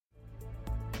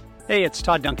Hey, it's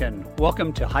Todd Duncan.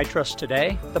 Welcome to High Trust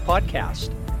Today, the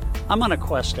podcast. I'm on a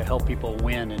quest to help people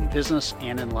win in business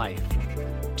and in life.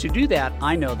 To do that,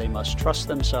 I know they must trust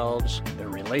themselves, their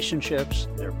relationships,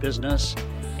 their business,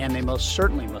 and they most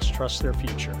certainly must trust their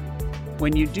future.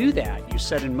 When you do that, you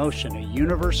set in motion a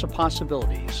universe of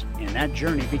possibilities, and that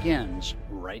journey begins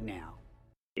right now.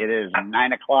 It is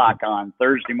 9 o'clock on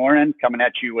Thursday morning, coming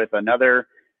at you with another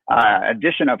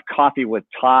edition of Coffee with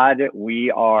Todd. We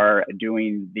are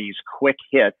doing these quick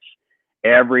hits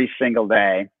every single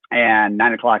day, and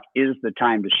 9 o'clock is the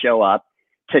time to show up.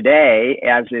 Today,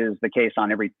 as is the case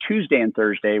on every Tuesday and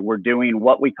Thursday, we're doing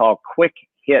what we call quick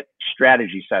hit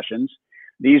strategy sessions.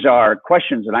 These are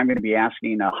questions that I'm going to be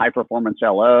asking a high performance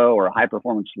LO or a high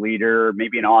performance leader,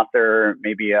 maybe an author,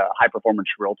 maybe a high performance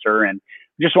realtor, and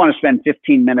just want to spend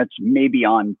 15 minutes maybe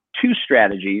on two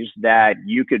strategies that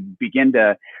you could begin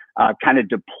to kind of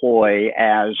deploy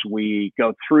as we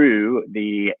go through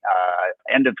the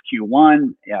end of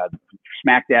Q1,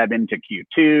 smack dab into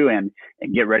Q2, and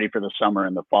get ready for the summer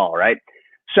and the fall, right?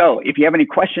 So if you have any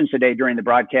questions today during the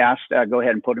broadcast, go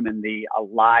ahead and put them in the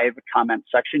live comment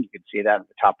section. You can see that at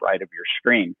the top right of your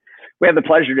screen. We have the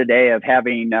pleasure today of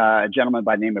having a gentleman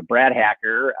by the name of Brad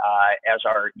Hacker as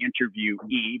our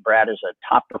interviewee. Brad is a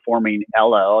top performing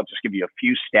LO. I'll just give you a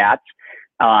few stats.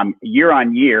 Year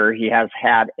on year, he has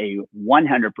had a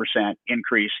 100%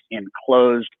 increase in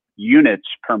closed units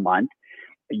per month.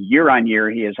 Year on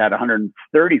year, he has had a 134%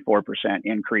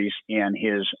 increase in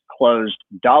his closed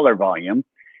dollar volume.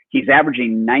 He's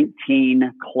averaging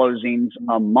 19 closings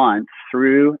a month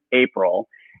through April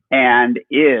and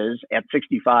is at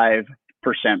 65%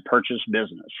 purchase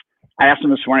business. I asked him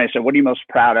this morning, I said, what are you most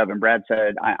proud of? And Brad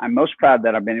said, I'm most proud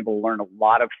that I've been able to learn a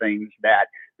lot of things that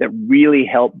really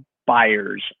help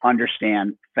buyers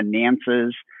understand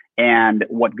finances and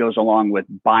what goes along with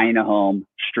buying a home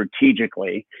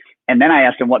strategically. And then I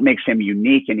asked him what makes him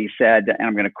unique. And he said, and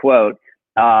I'm going to quote,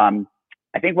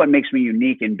 I think what makes me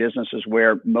unique in business is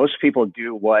where most people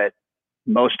do what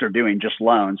most are doing, just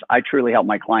loans. I truly help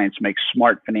my clients make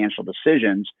smart financial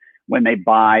decisions when they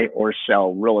buy or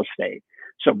sell real estate.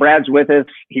 So Brad's with us.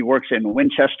 He works in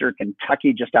Winchester,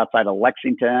 Kentucky, just outside of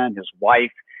Lexington. His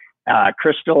wife,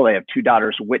 Crystal, they have two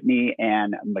daughters, Whitney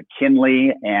and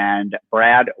McKinley. And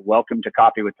Brad, welcome to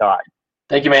Coffee with Todd.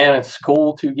 Thank you, man. It's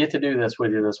cool to get to do this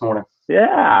with you this morning.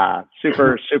 Yeah,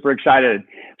 super excited.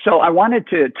 So I wanted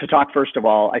to talk, first of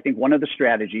all, I think one of the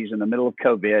strategies in the middle of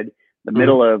COVID, the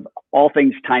middle of all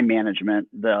things time management,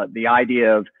 the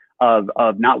idea of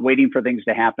not waiting for things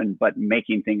to happen, but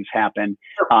making things happen.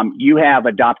 You have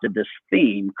adopted this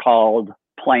theme called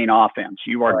playing offense.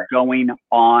 You are going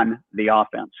on the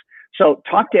offense. So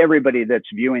talk to everybody that's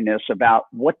viewing this about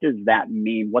what does that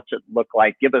mean? What's it look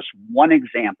like? Give us one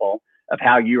example of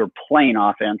how you're playing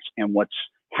offense and what's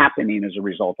happening as a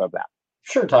result of that.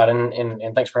 Sure, Todd,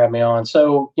 and thanks for having me on.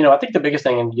 So, I think the biggest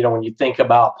thing, and when you think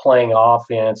about playing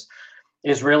offense,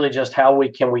 is really just how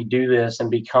can we do this and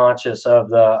be conscious of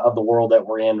the world that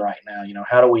we're in right now.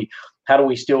 How do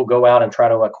we still go out and try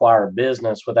to acquire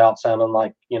business without sounding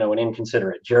like an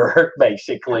inconsiderate jerk,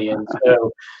 basically. And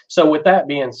so with that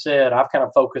being said, I've kind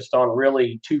of focused on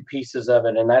really two pieces of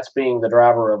it, and that's being the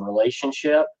driver of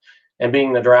relationship and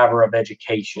being the driver of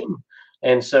education.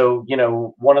 And so,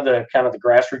 one of the kind of the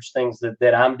grassroots things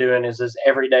that I'm doing is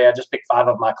every day I just pick 5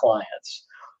 of my clients.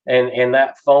 And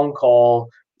that phone call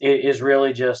is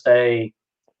really just hey,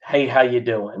 how you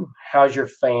doing? How's your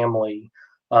family?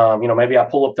 Maybe I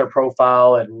pull up their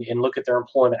profile and look at their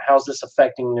employment. How's this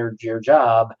affecting your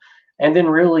job? And then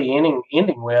really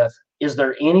ending with, is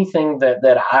there anything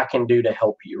that I can do to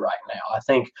help you right now? I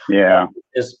think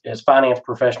as finance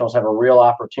professionals have a real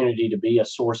opportunity to be a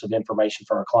source of information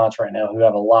for our clients right now who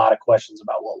have a lot of questions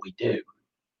about what we do.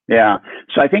 Yeah.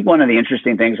 So I think one of the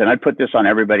interesting things, and I put this on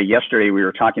everybody yesterday, we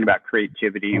were talking about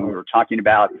creativity and we were talking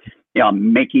about,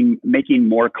 making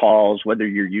more calls, whether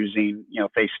you're using,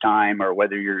 FaceTime or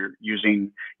whether you're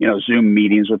using, Zoom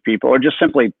meetings with people or just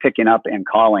simply picking up and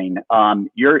calling.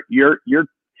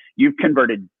 You've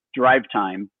converted drive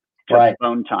time to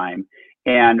phone time.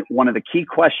 And one of the key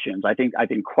questions, I think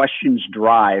questions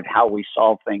drive how we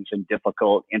solve things in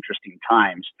difficult, interesting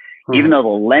times. Even though the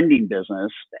lending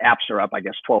business, the apps are up, I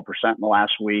guess, 12% in the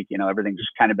last week, everything's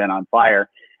kind of been on fire.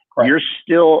 You're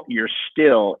still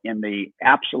in the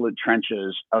absolute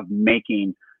trenches of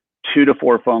making 2 to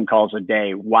 4 phone calls a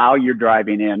day while you're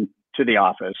driving in to the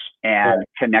office and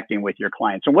connecting with your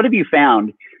clients. So what have you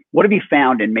found? What have you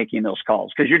found in making those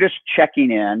calls? Because you're just checking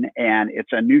in and it's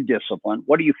a new discipline.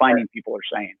 What are you finding people are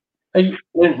saying?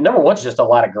 Number one's just a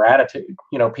lot of gratitude.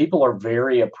 People are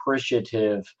very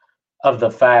appreciative of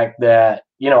the fact that,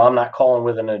 I'm not calling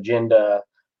with an agenda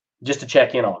just to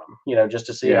check in on them, just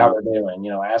to see how they're doing,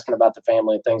 asking about the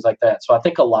family and things like that. So I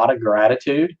think a lot of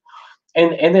gratitude.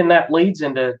 And then that leads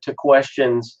into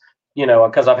questions,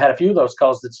 because I've had a few of those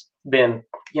calls that's been,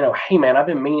 hey man, I've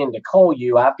been meaning to call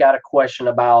you. I've got a question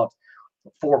about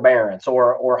forbearance,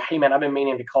 or hey man, I've been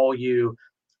meaning to call you.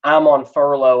 I'm on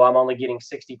furlough. I'm only getting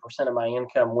 60% of my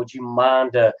income. Would you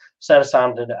mind to set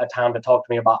aside a time to talk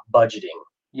to me about budgeting,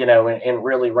 and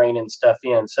really reining stuff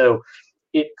in? So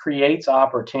it creates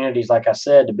opportunities, like I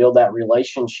said, to build that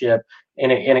relationship,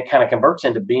 and it kind of converts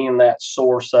into being that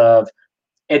source of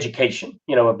education,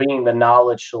 of being the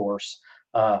knowledge source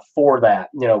for that.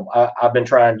 I've been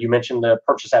trying, you mentioned the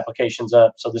purchase applications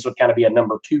up. So this would kind of be a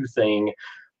number 2 thing.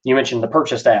 You mentioned the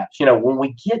purchase apps. When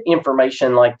we get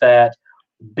information like that,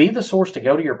 be the source to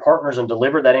go to your partners and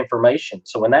deliver that information.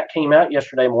 So when that came out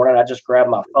yesterday morning, I just grabbed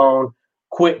my phone,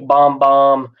 quick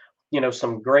bomb,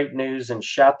 some great news, and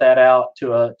shot that out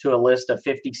to a list of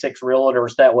 56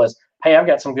 realtors. That was, hey, I've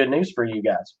got some good news for you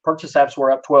guys. Purchase apps were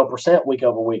up 12% week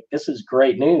over week. This is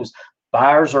great news.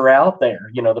 Buyers are out there.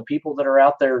 The people that are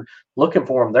out there looking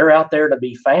for them, they're out there to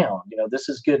be found. This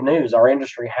is good news. Our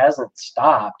industry hasn't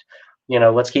stopped.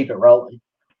 Let's keep it rolling.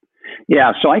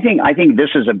 Yeah, so I think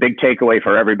this is a big takeaway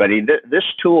for everybody. This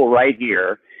tool right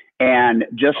here, and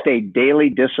just a daily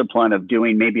discipline of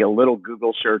doing maybe a little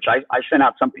Google search. I sent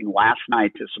out something last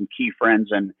night to some key friends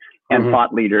and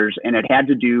thought leaders, and it had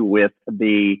to do with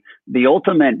the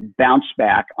ultimate bounce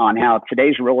back on how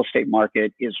today's real estate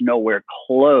market is nowhere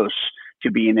close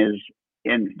to being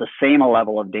in the same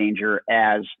level of danger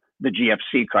as the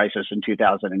GFC crisis in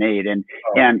 2008.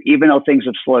 And even though things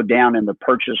have slowed down in the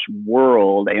purchase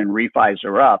world and refis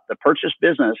are up, the purchase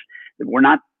business,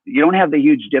 you don't have the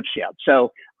huge dips yet.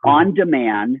 So on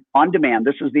demand,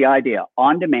 this is the idea.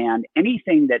 On demand,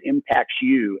 anything that impacts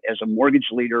you as a mortgage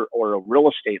leader or a real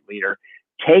estate leader,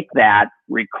 take that,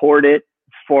 record it,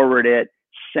 forward it,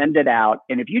 send it out.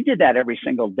 And if you did that every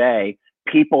single day,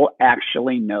 people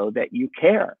actually know that you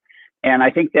care. And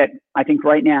I think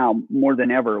right now, more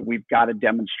than ever, we've got to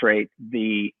demonstrate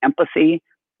the empathy,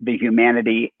 the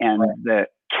humanity, and the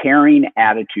caring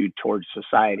attitude towards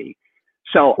society.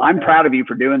 So I'm proud of you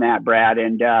for doing that, Brad.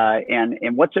 And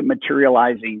what's it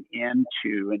materializing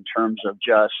into in terms of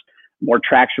just more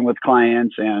traction with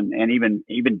clients and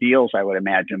even deals, I would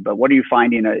imagine. But what are you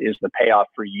finding is the payoff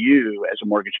for you as a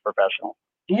mortgage professional?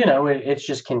 It's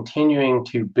just continuing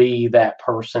to be that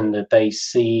person that they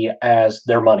see as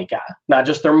their money guy, not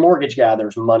just their mortgage guy.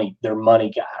 Their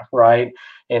money guy, right?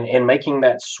 And making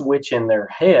that switch in their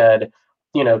head,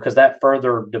 because that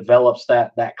further develops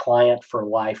that client for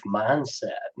life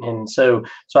mindset. And so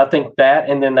I think that,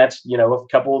 and then that's, a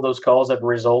couple of those calls have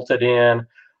resulted in,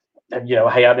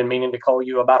 hey, I've been meaning to call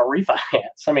you about a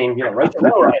refinance. I mean, right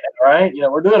now, right?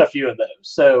 We're doing a few of those.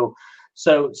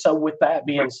 So with that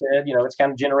being said, it's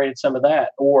kind of generated some of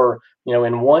that. Or,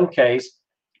 in one case,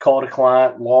 called a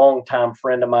client, longtime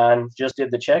friend of mine, just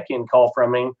did the check-in call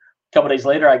from him. A couple of days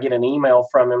later, I get an email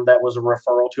from him that was a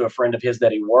referral to a friend of his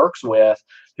that he works with,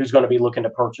 who's going to be looking to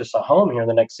purchase a home here in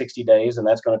the next 60 days. And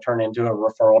that's going to turn into a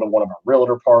referral to one of our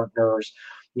realtor partners,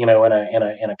 and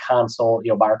a consult,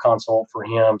 buyer consult for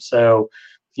him. So,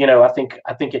 I think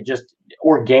it just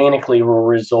organically will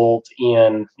result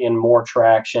in more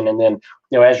traction. And then,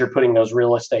 as you're putting those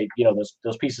real estate,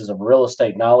 those pieces of real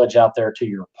estate knowledge out there to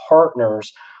your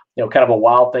partners, kind of a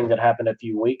wild thing that happened a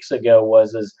few weeks ago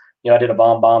was I did a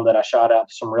bomb that I shot out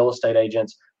to some real estate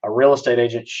agents. A real estate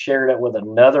agent shared it with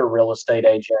another real estate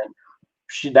agent.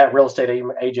 That real estate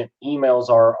agent emails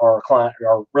our client,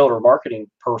 our realtor marketing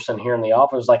person here in the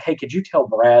office, like, hey, could you tell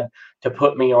Brad to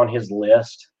put me on his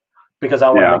list? Because I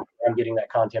want to make sure I'm getting that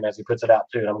content as he puts it out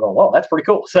too. And I'm going, well, that's pretty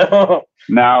cool. So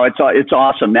no, it's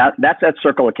awesome. That's that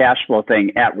circle of cash flow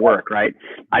thing at work, right?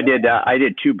 I did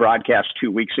 2 broadcasts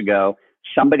 2 weeks ago.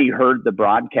 Somebody heard the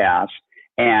broadcast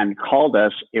and called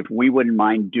us if we wouldn't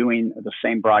mind doing the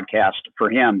same broadcast for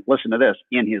him. Listen to this,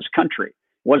 in his country.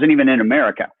 Wasn't even in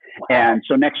America. Wow. And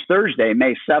so next Thursday,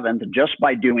 May 7th, just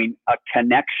by doing a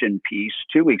connection piece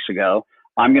 2 weeks ago,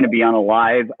 I'm going to be on a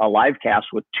live cast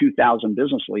with 2,000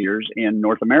 business leaders in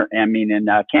North America. In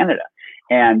Canada,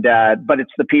 and but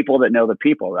it's the people that know the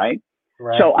people, right?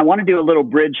 Right. So I want to do a little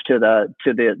bridge to the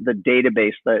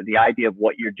database, the idea of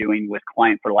what you're doing with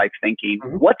Client for Life Thinking.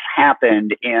 Mm-hmm. What's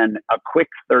happened in a quick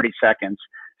 30 seconds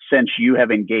since you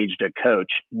have engaged a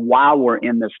coach while we're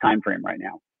in this time frame right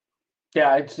now?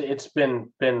 Yeah, it's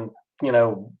been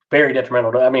very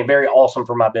detrimental. Very awesome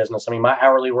for my business. My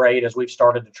hourly rate, as we've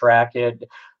started to track it,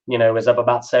 is up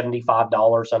about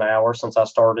 $75 an hour since I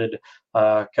started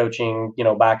coaching,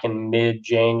 back in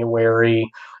mid-January.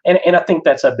 And I think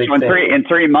that's a big so thing. In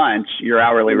 3 months, your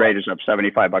hourly rate is up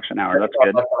 $75 an hour. That's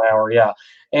good. An hour, yeah.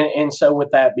 And so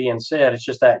with that being said, it's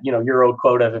just that, your old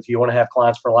quote of, if you want to have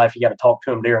clients for life, you got to talk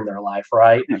to them during their life,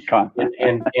 right? and kind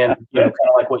of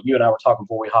like what you and I were talking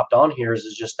before we hopped on here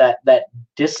is just that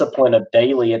discipline of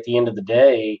daily at the end of the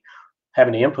day,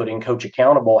 having the input in, coach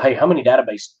accountable. Hey, how many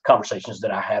database conversations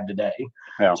did I have today?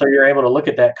 Yeah. So you're able to look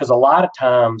at that, because a lot of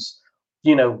times,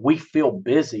 we feel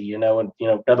busy, and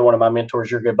another one of my mentors,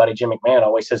 your good buddy, Jim McMahon,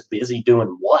 always says, busy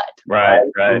doing what? Right.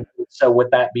 And so with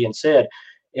that being said,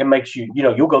 it makes you,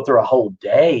 you'll go through a whole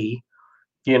day,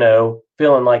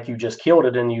 feeling like you just killed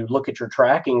it. And you look at your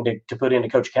tracking to put into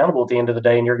Coach Accountable at the end of the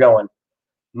day, and you're going,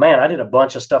 man, I did a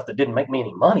bunch of stuff that didn't make me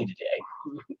any money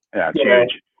today. Yeah,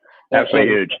 huge.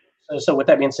 Absolutely huge. So with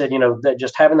that being said, that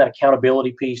just having that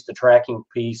accountability piece, the tracking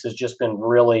piece, has just been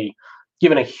really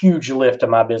given a huge lift to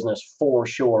my business for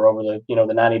sure over the,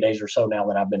 the 90 days or so now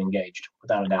that I've been engaged,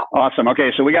 without a doubt. Awesome.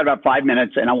 Okay. So we got about 5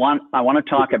 minutes, and I want to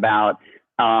talk about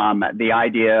the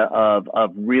idea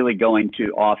of really going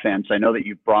to offense. I know that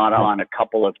you've brought on a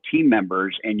couple of team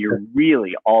members, and you're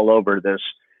really all over this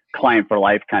client for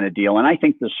life kind of deal. And I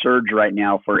think the surge right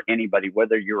now for anybody,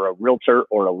 whether you're a realtor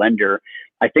or a lender,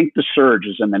 I think the surge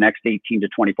is in the next 18 to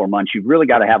 24 months. You've really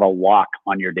got to have a lock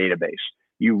on your database.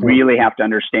 You really have to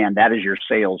understand that is your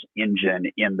sales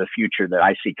engine in the future that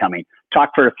I see coming.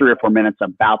 Talk for 3 or 4 minutes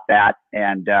about that,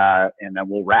 and then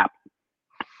we'll wrap.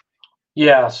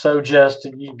 Yeah. So just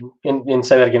and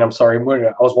say that again. I'm sorry.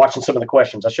 I was watching some of the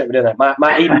questions. I shouldn't have done that.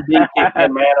 My ADD kicked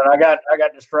in, man, and I got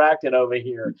distracted over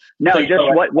here. No, so, just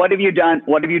what have you done?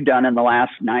 What have you done in the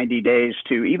last 90 days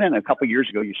to, even a couple of years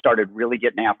ago, you started really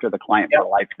getting after the client for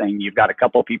life thing. You've got a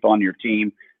couple of people on your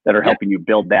team that are helping you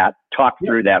build that. Talk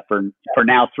through that for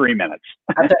now 3 minutes.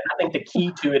 I think the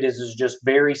key to it is just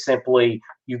very simply,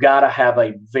 you got to have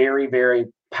a very, very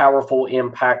powerful,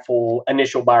 impactful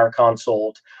initial buyer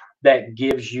consult that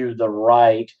gives you the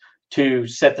right to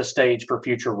set the stage for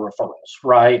future referrals,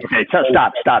 right? Okay, so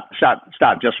stop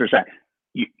just for a second.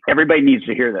 Everybody needs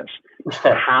to hear this.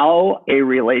 How a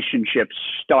relationship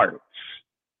starts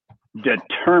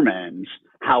determines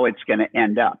how it's going to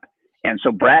end up. And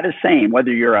so Brad is saying,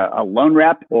 whether you're a loan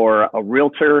rep or a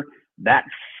realtor, that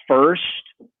first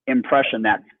impression,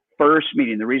 that first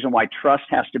meeting, the reason why trust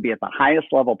has to be at the highest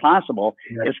level possible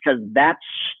is because that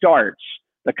starts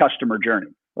the customer journey,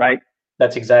 right?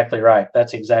 That's exactly right.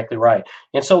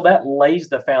 And so that lays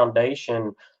the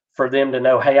foundation for them to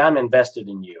know, hey, I'm invested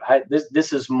in you.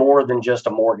 This is more than just a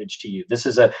mortgage to you. This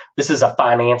is a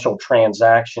financial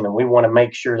transaction, and we want to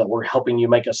make sure that we're helping you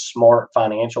make a smart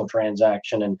financial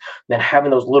transaction. And then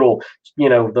having those little,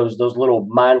 those little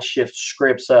mind shift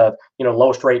scripts of,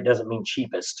 lowest rate doesn't mean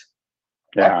cheapest.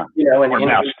 Yeah. And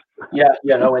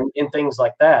things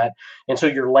like that. And so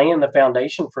you're laying the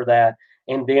foundation for that.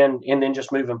 And then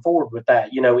just moving forward with that,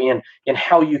 in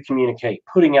how you communicate,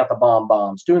 putting out the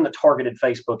bombs, doing the targeted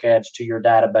Facebook ads to your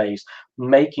database,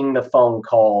 making the phone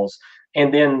calls,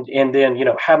 and then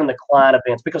having the client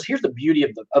events. Because here's the beauty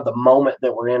of the moment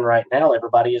that we're in right now,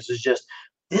 everybody, is just,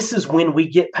 this is when we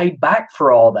get paid back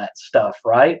for all that stuff,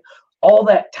 right? All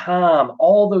that time,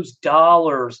 all those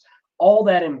dollars, all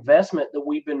that investment that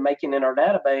we've been making in our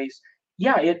database.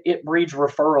 Yeah, it breeds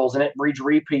referrals and it breeds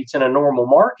repeats in a normal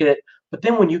market. But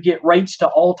then when you get rates to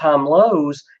all-time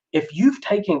lows, if you've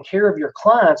taken care of your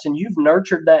clients and you've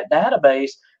nurtured that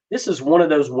database, this is one of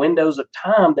those windows of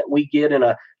time that we get in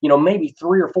a, maybe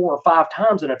 3 or 4 or 5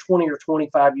 times in a 20 or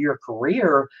 25 year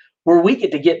career, where we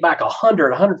get to get back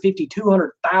 $100, $150,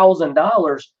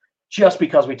 $200,000 just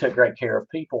because we took great care of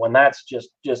people. And that's just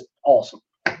awesome.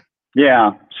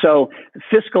 Yeah. So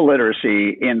fiscal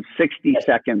literacy in 60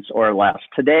 seconds or less.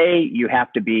 Today, you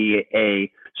have to be a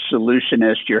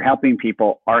solutionist. You're helping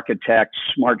people architect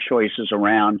smart choices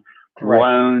around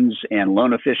loans and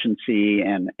loan efficiency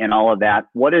and all of that.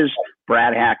 What is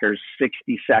Brad Hacker's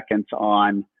 60 seconds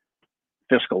on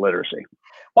fiscal literacy?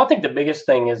 Well, I think the biggest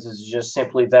thing is just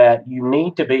simply that you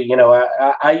need to be,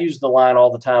 I use the line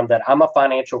all the time that I'm a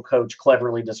financial coach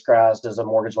cleverly disguised as a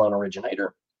mortgage loan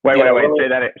originator. Wait.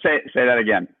 Say that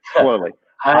again slowly.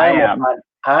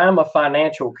 I'm a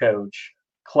financial coach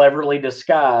cleverly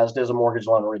disguised as a mortgage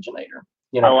loan originator.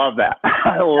 I love that.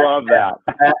 I love that.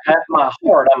 At my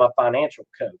heart, I'm a financial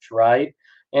coach, right?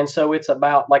 And so it's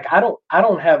about, like, I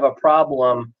don't have a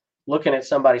problem looking at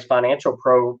somebody's financial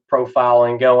profile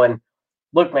and going,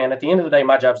 look, man, at the end of the day,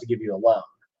 my job is to give you a loan.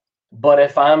 But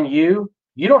if I'm you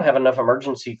don't have enough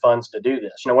emergency funds to do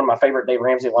this. One of my favorite Dave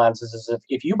Ramsey lines is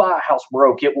if you buy a house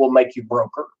broke, it will make you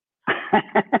broker.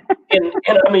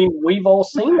 and I mean, we've all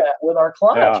seen that with our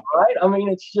clients, right? I mean,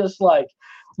 it's just like,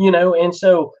 and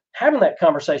so having that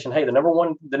conversation, hey, the number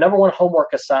one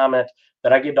homework assignment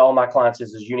that I give to all my clients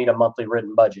is you need a monthly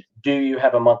written budget. Do you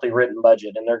have a monthly written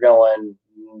budget? And they're going,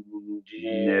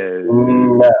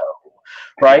 no.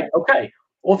 Right? Okay.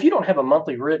 Well, if you don't have a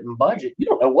monthly written budget, you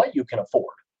don't know what you can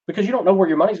afford because you don't know where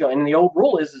your money's going. And the old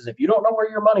rule is if you don't know where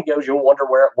your money goes, you'll wonder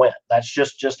where it went. That's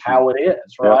just how it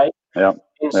is, right? Yep.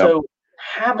 And so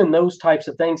having those types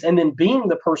of things, and then being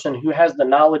the person who has the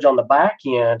knowledge on the back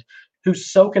end,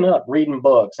 who's soaking up reading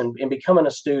books and becoming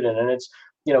a student. And it's,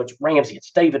 it's Ramsey,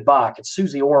 it's David Bach, it's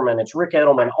Susie Orman, it's Rick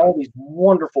Edelman, all these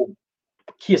wonderful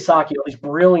Kiyosaki, all these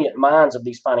brilliant minds of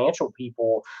these financial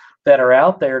people that are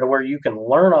out there to where you can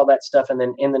learn all that stuff and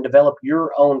then develop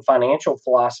your own financial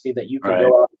philosophy that you can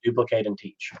go out and duplicate and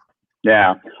teach.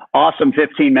 Yeah. Awesome.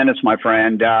 15 minutes, my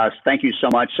friend. Thank you so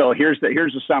much. So here's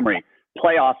the summary.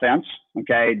 Play offense.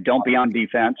 Okay. Don't be on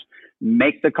defense.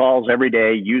 Make the calls every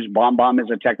day. Use BombBomb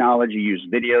as a technology. Use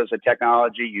video as a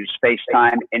technology. Use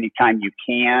FaceTime anytime you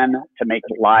can to make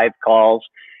live calls.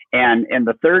 And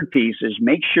the third piece is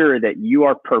make sure that you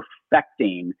are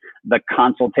perfecting the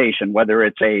consultation, whether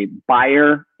it's a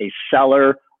buyer, a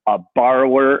seller, a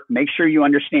borrower. Make sure you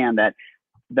understand that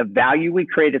the value we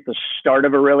create at the start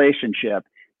of a relationship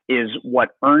is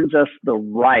what earns us the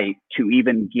right to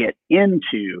even get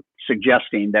into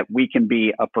suggesting that we can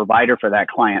be a provider for that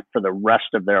client for the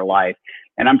rest of their life.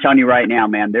 And I'm telling you right now,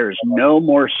 man, there is no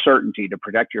more certainty to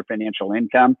protect your financial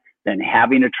income than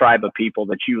having a tribe of people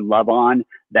that you love on,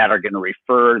 that are going to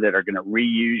refer, that are going to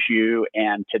reuse you.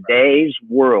 And today's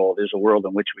world is a world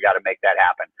in which we got to make that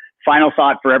happen. Final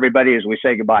thought for everybody as we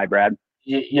say goodbye, Brad.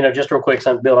 Just real quick,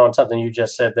 build on something you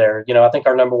just said there. I think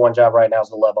our number one job right now is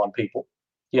to love on people.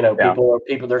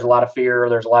 People, there's a lot of fear.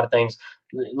 There's a lot of things.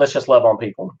 Let's just love on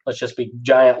people. Let's just be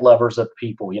giant lovers of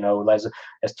people.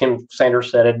 As Tim Sanders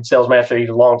said it, Sales Master a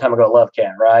long time ago, love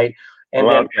cat, right? And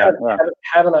then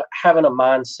having a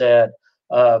mindset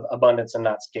of abundance and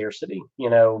not scarcity,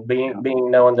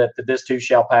 being knowing that this too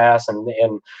shall pass and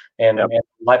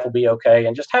life will be okay.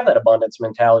 And just have that abundance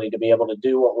mentality to be able to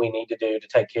do what we need to do to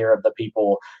take care of the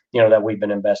people, that we've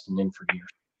been investing in for years.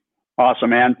 Awesome,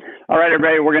 man. All right,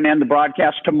 everybody, we're going to end the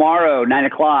broadcast tomorrow,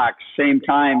 9:00, same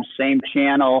time, same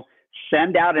channel.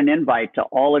 Send out an invite to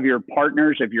all of your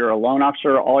partners. If you're a loan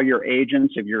officer, all your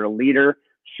agents, if you're a leader,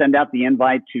 send out the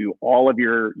invite to all of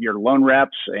your loan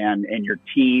reps and your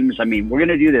teams. I mean, we're going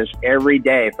to do this every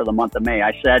day for the month of May.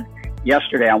 I said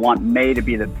yesterday, I want May to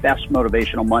be the best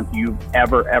motivational month you've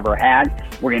ever had.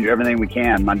 We're going to do everything we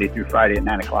can Monday through Friday at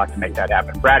 9:00 to make that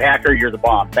happen. Brad Hacker, you're the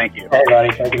bomb. Thank you. Hey,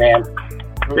 buddy. Thank you, man.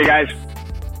 See you guys.